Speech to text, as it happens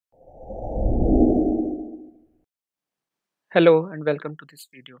Hello and welcome to this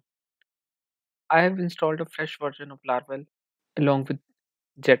video. I have installed a fresh version of Laravel along with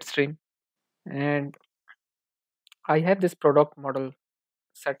Jetstream, and I have this product model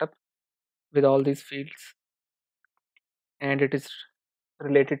set up with all these fields, and it is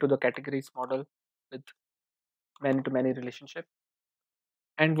related to the categories model with many to many relationship.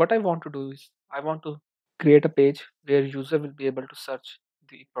 And what I want to do is I want to create a page where user will be able to search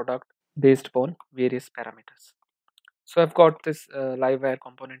the product based upon various parameters. So I've got this Livewire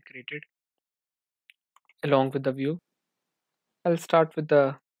component created along with the view. I'll start with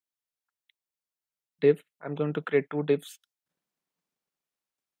the div. I'm going to create two divs.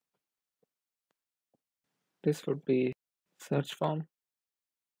 This would be search form,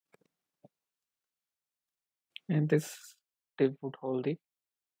 and this div would hold the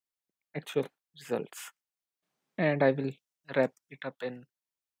actual results, and I will wrap it up in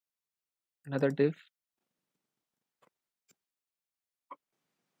another div.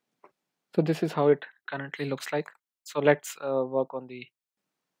 So this is how it currently looks like. So let's work on the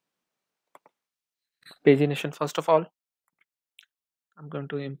pagination. First of all, I'm going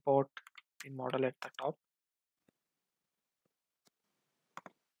to import the model at the top,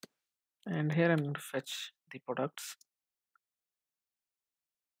 and here I'm going to fetch the products,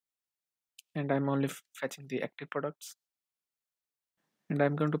 and I'm only fetching the active products, and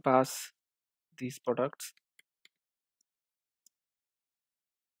I'm going to pass these products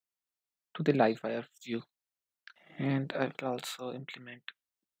to the Livewire view, and I will also implement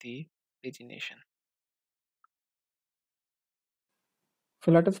the pagination.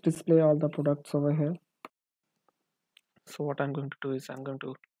 So let us display all the products over here. So what I'm going to do is I'm going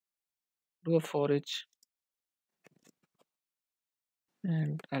to do a for each,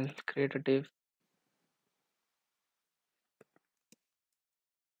 and I'll create a div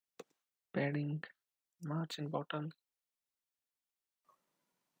padding margin bottom,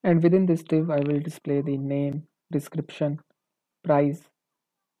 and within this div I will display the name, description, price,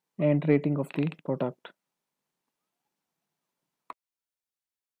 and rating of the product.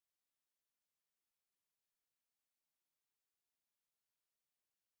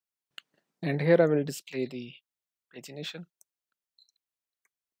 And here I will display the pagination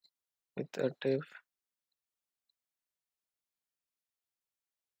with a div,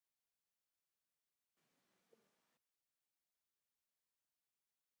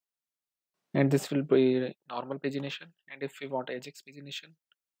 and this will be normal pagination. And if we want AJAX pagination,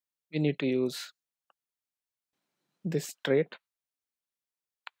 we need to use this trait,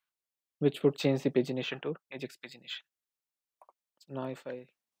 which would change the pagination to AJAX pagination. So now if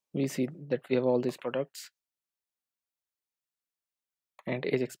we see that we have all these products and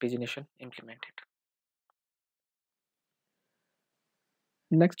AJAX pagination implemented.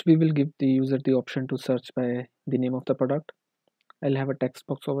 Next, we will give the user the option to search by the name of the product. I'll have a text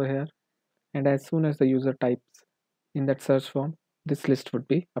box over here, and as soon as the user types in that search form, this list would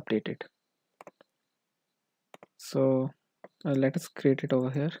be updated. So let us create it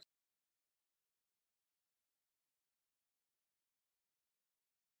over here.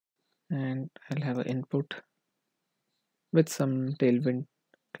 And I'll have an input with some tailwind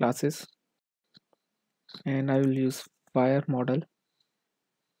classes, and I will use wire model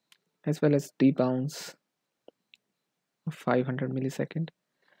as well as debounce of 500 millisecond,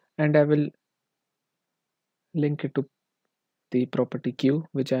 and I will link it to the property queue,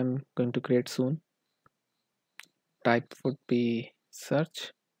 which I'm going to create soon. Type would be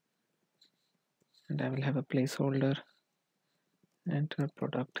search, and I will have a placeholder, enter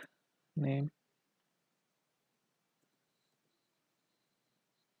product name,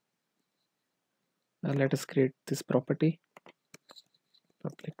 let us create this property,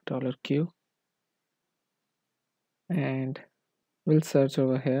 public $q, and we'll search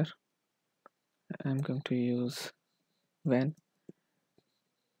over here. I'm going to use when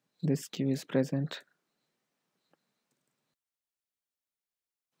this queue is present,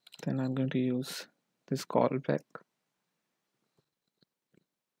 then I'm going to use this callback,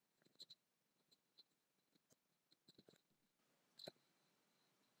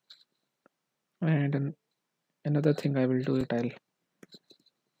 and another thing I will do it, I'll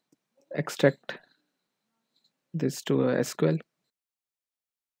extract this to a SQL,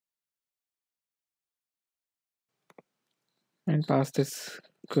 and pass this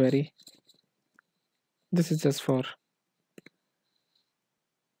query. This is just for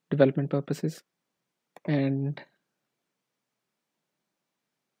development purposes, and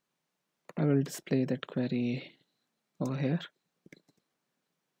I will display that query over here.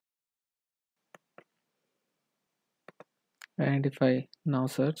 And if I now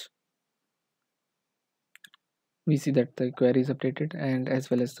search, we see that the query is updated and as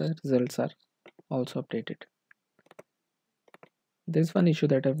well as the results are also updated. There's one issue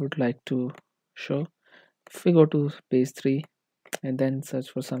that I would like to show. If we go to page 3 and then search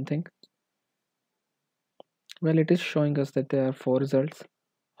for something, well, it is showing us that there are 4 results.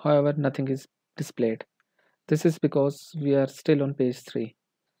 However, nothing is displayed. This is because we are still on page 3.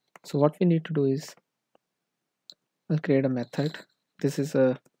 So what we need to do is I'll create a method. This is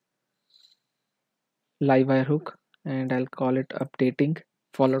a Livewire hook and I'll call it updating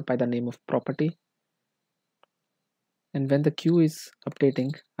followed by the name of property. And when the queue is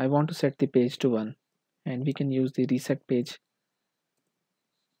updating, I want to set the page to 1 and we can use the reset page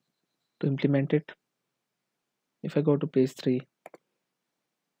to implement it. If I go to page 3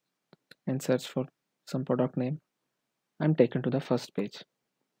 and search for some product name, I'm taken to the first page.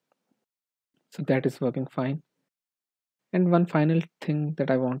 So that is working fine. And one final thing that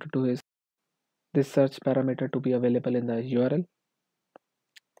I want to do is this search parameter to be available in the URL.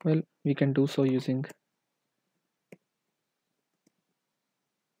 Well, we can do so using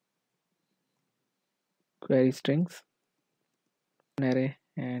query strings, an array,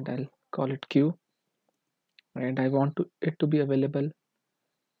 and I'll call it queue. And I want it to be available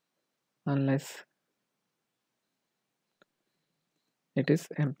unless it is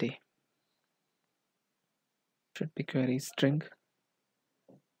empty. Should be query string.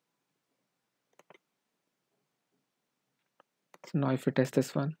 So now if we test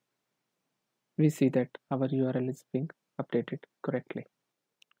this one, we see that our URL is being updated correctly.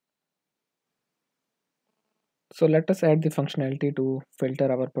 So let us add the functionality to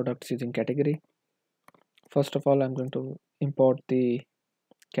filter our products using category. First of all, I'm going to import the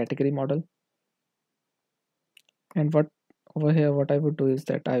category model. And what over here, what I would do is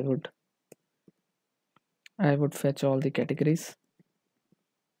that I would fetch all the categories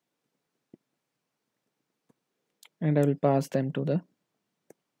and I will pass them to the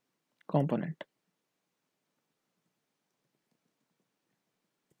component.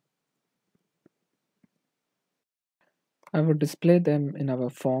 I would display them in our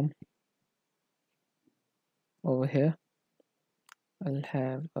form over here. I'll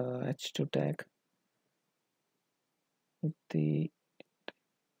have a h2 tag with the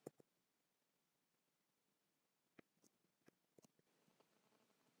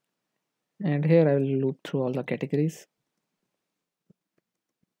and here I will loop through all the categories.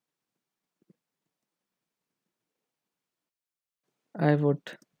 I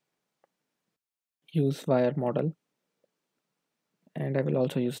would use wire model and I will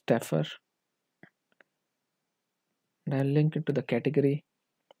also use Taffer and I'll link it to the category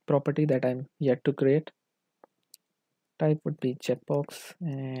property that I'm yet to create. Type would be checkbox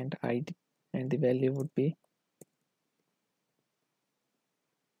and ID and the value would be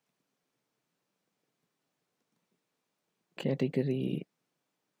category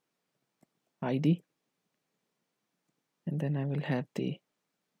ID, and then I will have the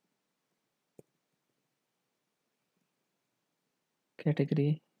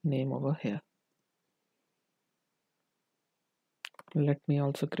category name over here. Let me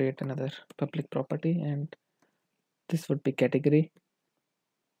also create another public property and this would be category.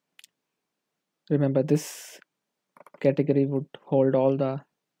 Remember, this category would hold all the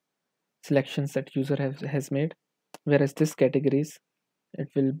selections that user has made, whereas this categories, it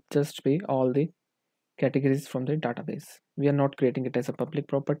will just be all the categories from the database. We are not creating it as a public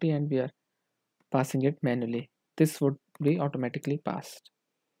property and we are passing it manually. This would be automatically passed.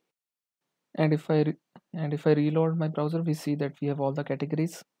 And if I reload my browser, we see that we have all the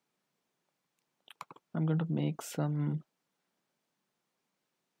categories. I'm going to make some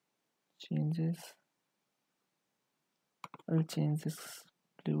changes. I'll change this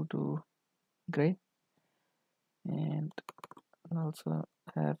blue to gray and I'll also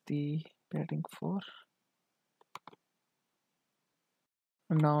have the padding 4.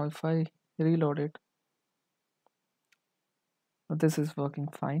 And now if I reload it, this is working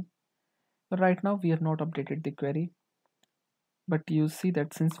fine. But right now we have not updated the query, but you see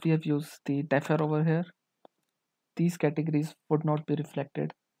that since we have used the defer over here, these categories would not be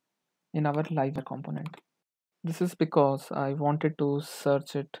reflected in our Livewire component. This is because I wanted to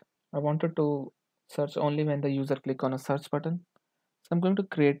search only when the user click on a search button. So I'm going to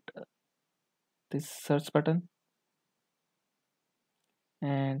create this search button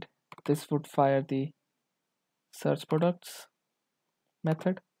and this would fire the search products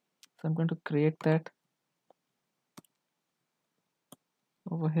method. So I'm going to create that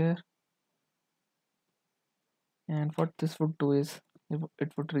over here, and what this would do is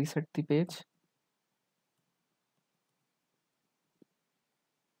it would reset the page.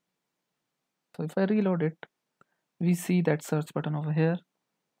 So if I reload it, we see that search button over here.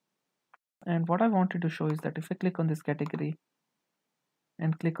 And what I wanted to show is that if I click on this category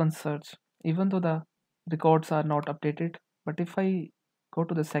and click on search, even though the records are not updated, but if I go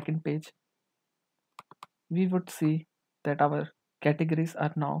to the second page, we would see that our categories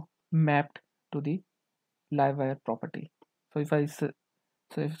are now mapped to the Livewire property. So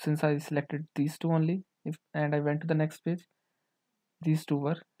since I selected these two only, and I went to the next page, these two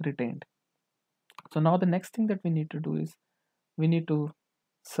were retained. So now the next thing that we need to do is we need to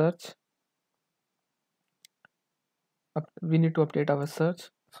search we need to update our search.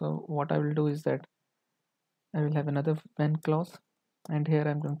 So what I will do is that I will have another when clause, and here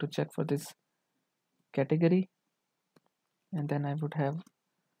I'm going to check for this category, and then I would have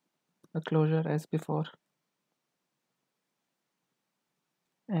a closure as before,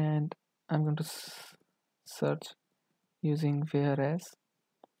 and I'm going to search using whereas,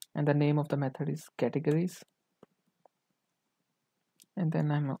 and the name of the method is categories, and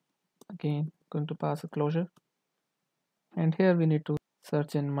then I'm again going to pass a closure, and here we need to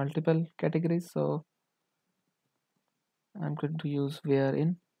search in multiple categories, so I'm going to use where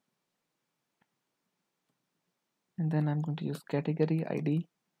in, and then I'm going to use category ID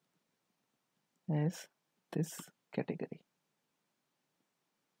as this category.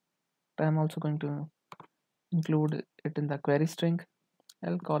 I'm also going to include it in the query string.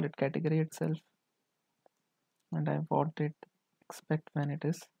 I'll call it category itself, and I want it expect when it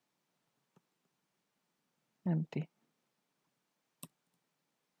is empty.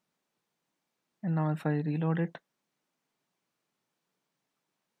 And now if I reload it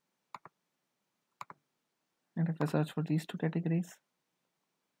and if I search for these two categories,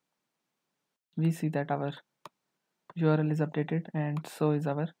 we see that our URL is updated and so is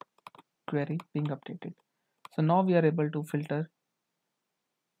our query being updated. So now we are able to filter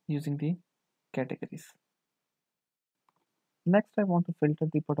using the categories. Next, I want to filter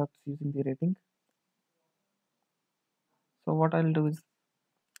the products using the rating. So what I'll do is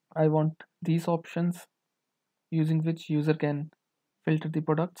I want these options using which user can filter the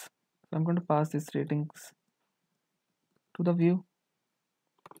products. So I'm going to pass these ratings to the view,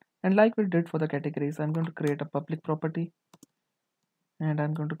 and like we did for the categories, I'm going to create a public property and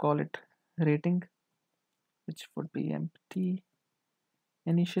I'm going to call it rating, which would be empty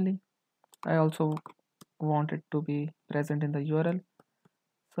initially. I also want it to be present in the URL,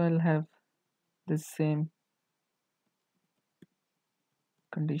 so I'll have this same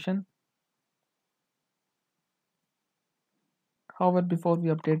condition. However, before we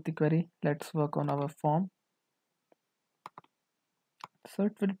update the query, let's work on our form. So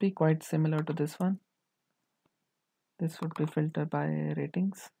it will be quite similar to this one. This would be filtered by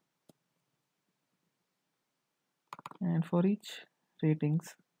ratings, and for each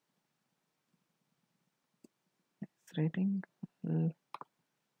ratings rating,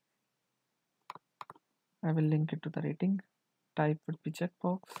 I will link it to the rating. Type would be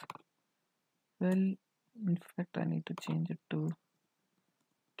checkbox. Well, in fact, I need to change it to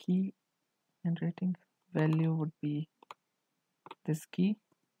key, and rating value would be this key,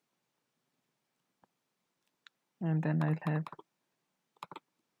 and then I'll have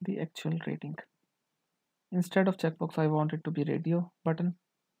the actual rating. Instead of checkbox, I want it to be radio button.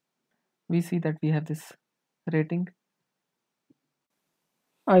 We see that we have this rating.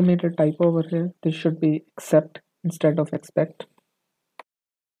 I made a typo over here. This should be accept instead of expect.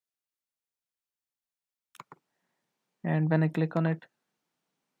 And when I click on it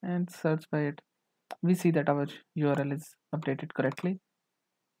and search by it, we see that our URL is updated correctly.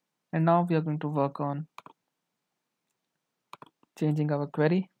 And now we are going to work on changing our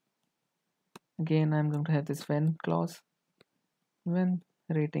query. Again, I'm going to have this when clause, when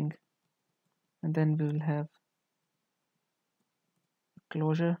rating, and then we will have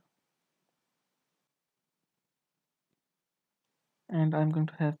closure, and I'm going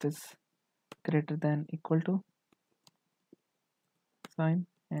to have this greater than equal to sign,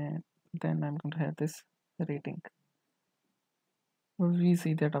 and then I'm going to have this rating. We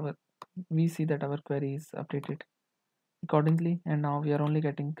see that our query is updated accordingly, and now we are only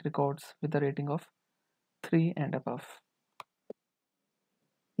getting records with the rating of 3 and above.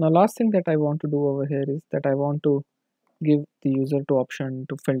 Now last thing that I want to do over here is that I want to give the user to option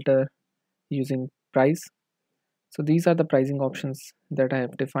to filter using price. So these are the pricing options that I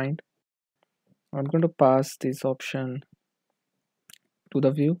have defined. I'm going to pass this option to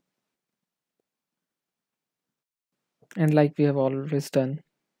the view, and like we have always done,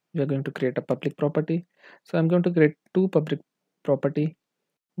 we are going to create a public property. So I'm going to create two public property.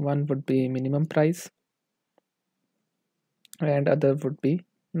 One would be minimum price and other would be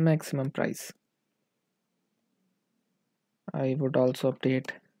maximum price. I would also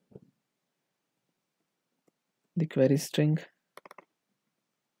update the query string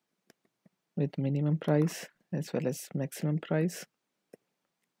with minimum price as well as maximum price.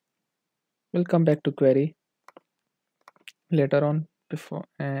 We'll come back to query later on before,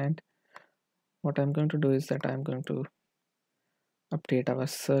 and what I'm going to do is that I'm going to update our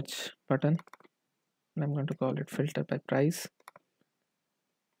search button, and I'm going to call it filter by price.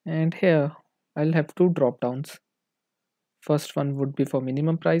 And here I'll have two drop downs. First one would be for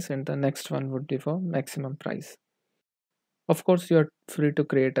minimum price and the next one would be for maximum price. Of course, you're free to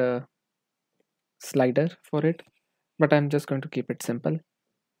create a slider for it, but I'm just going to keep it simple.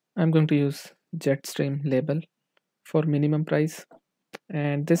 I'm going to use Jetstream label for minimum price,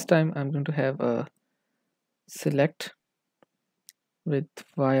 and this time I'm going to have a select with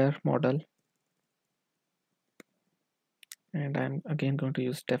wire model, and I'm again going to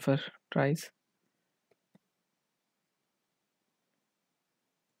use defer price.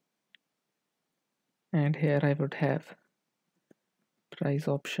 And here I would have price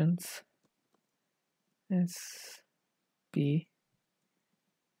options as P,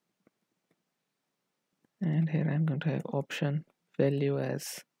 and here I'm going to have option value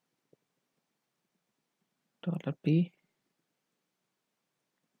as $P,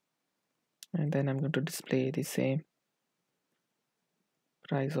 and then I'm going to display the same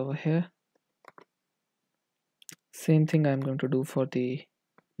price over here. Same thing I'm going to do for the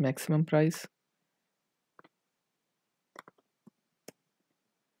maximum price.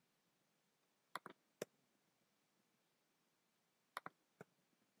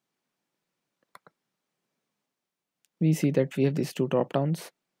 We see that we have these two drop downs.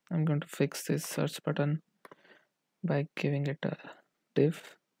 I'm going to fix this search button by giving it a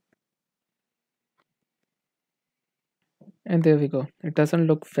div, and there we go. It doesn't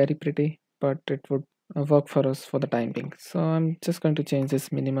look very pretty, but it would work for us for the time being. So I'm just going to change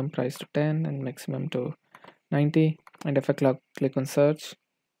this minimum price to 10 and maximum to 90, and if I click on search,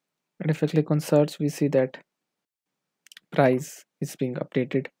 we see that price is being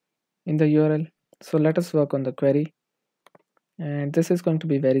updated in the URL. So let us work on the query, and this is going to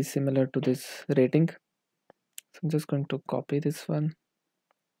be very similar to this rating. So I'm just going to copy this one,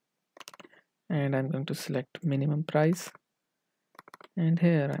 and I'm going to select minimum price, and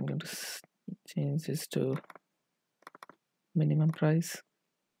here I'm going to change this to minimum price,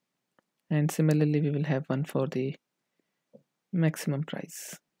 and similarly we will have one for the maximum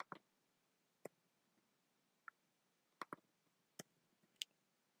price.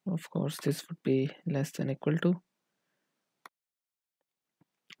 Of course, this would be less than equal to.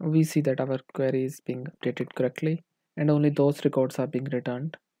 We see that our query is being updated correctly, and only those records are being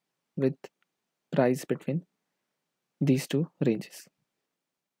returned with price between these two ranges.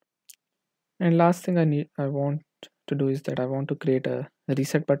 And last thing I want to do is that I want to create a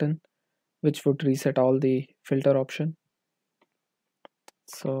reset button which would reset all the filter option.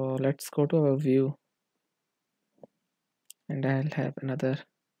 So let's go to our view, and I'll have another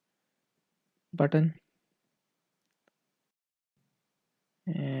button,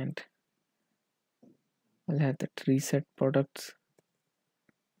 and I'll have that reset products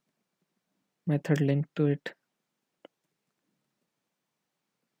method linked to it,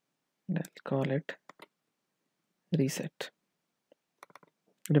 and I'll call it reset.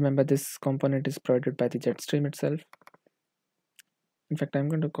 Remember, this component is provided by the Jetstream itself. In fact, I'm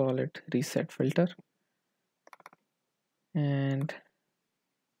going to call it reset filter, and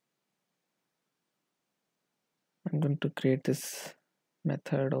I'm going to create this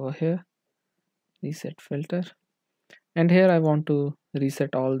method over here, reset filter, and here I want to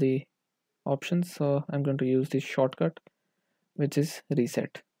reset all the options, so I'm going to use this shortcut which is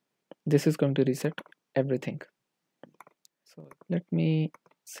reset. This is going to reset everything. So let me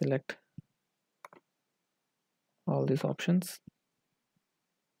select all these options,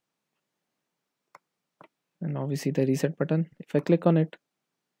 and now we see the reset button. If I click on it,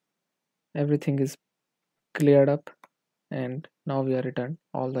 everything is cleared up, and now we are returned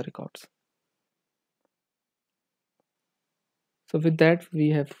all the records. So with that, we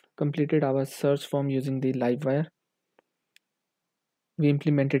have completed our search form using the Livewire. We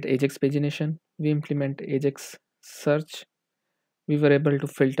implemented AJAX pagination, we implement AJAX search, we were able to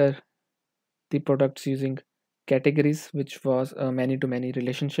filter the products using categories, which was a many-to-many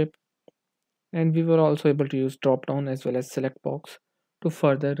relationship, and we were also able to use drop down as well as select box to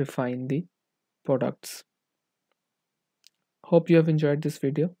further refine the products. Hope you have enjoyed this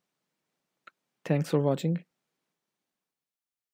video. Thanks for watching.